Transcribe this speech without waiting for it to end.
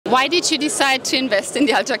Why did you decide to invest in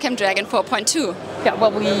the UltraCam Dragon 4.2? Yeah,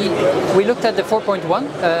 well, we looked at the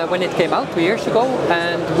 4.1 when it came out 2 years ago,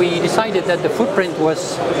 and we decided that the footprint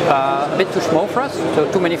was a bit too small for us,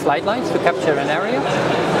 so too many flight lines to capture an area.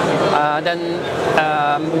 Then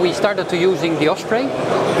we started to using the Osprey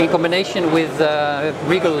in combination with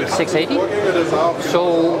Regal 680,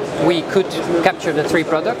 so we could capture the three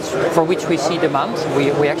products for which we see demand.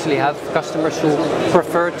 We actually have customers who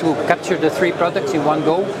prefer to capture the three products in one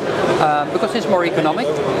go because it's more economic.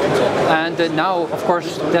 And now, of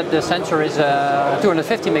course, that the sensor is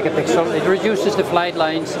 250 megapixel, it reduces the flight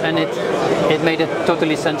lines, and it made it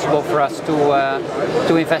totally sensible for us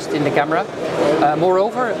to invest in the camera.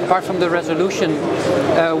 Moreover, apart from the resolution,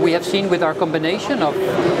 we have seen with our combination of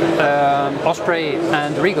Osprey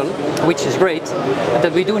and Regal, which is great,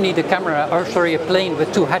 that we do need a plane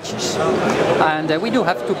with two hatches. And we do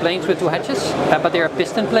have two planes with two hatches, but they are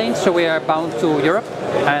piston planes, so we are bound to Europe,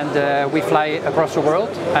 and we fly across the world,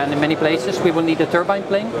 and in many places we will need a turbine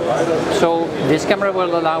plane. So this camera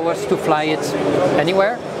will allow us to fly it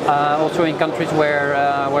anywhere, also in countries where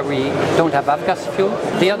we don't have avgas fuel.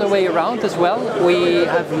 The other way around as well, we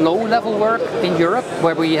have low-level work in Europe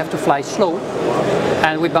where we have to fly slow,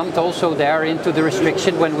 and we bumped also there into the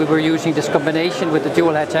restriction when we were using this combination with the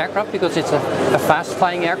dual-hatch aircraft, because it's a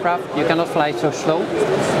fast-flying aircraft, you cannot fly so slow.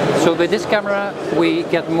 So with this camera we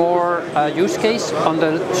get more use case on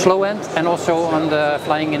the slow end and also on the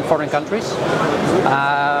flying in foreign countries.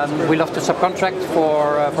 We love to subcontract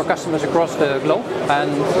for customers across the globe,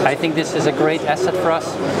 and I think this is a great asset for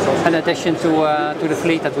us in addition to the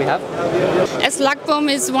fleet that we have. As Slagboom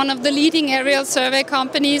is one of the leading aerial survey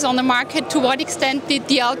companies on the market, to what extent did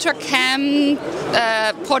the UltraCam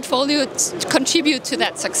portfolio contribute to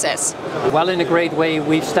that success? Well, in a great way.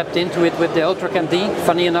 We've stepped into it with the UltraCam D.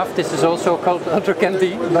 Funny enough, this is also called UltraCam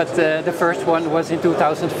D, but the first one was in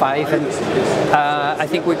 2005, and I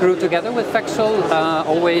think we grew together with Vexcel,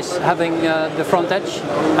 always having the front edge,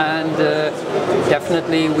 and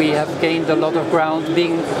definitely we have gained a lot of ground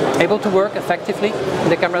being able to work effectively.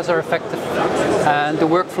 The cameras are effective, and the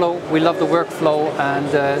workflow, we love the workflow,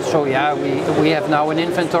 and so yeah, we have now an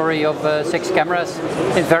inventory of 6 cameras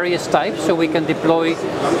in various types, so we can deploy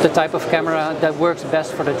the type of camera that works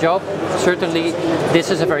best for the job. Certainly this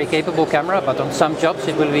is a very capable camera, but on some jobs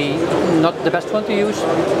it will be not the best one to use,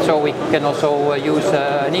 so we can also use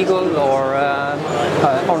an Eagle or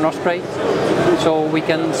an Osprey, so we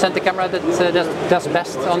can send the camera that does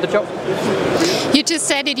best on the job. You just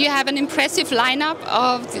said it, you have an impressive lineup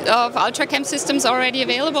of UltraCam systems already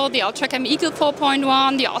available, the UltraCam Eagle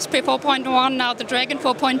 4.1, the Osprey 4.1, now the Dragon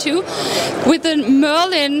 4.2. With the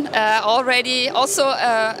Merlin already also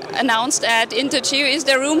announced at Intergeo, is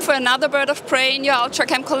there room for another bird of prey in your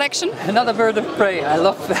UltraCam collection? Another bird of prey, I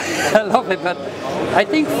love it, but I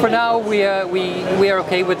think for now we are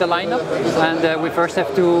okay with the lineup, and we first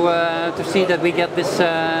have to see that we get this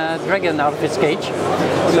Dragon out of its cage.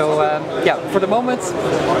 So yeah, for the moment,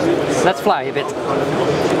 let's fly a bit.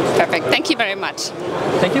 Perfect, thank you very much.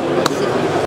 Thank you.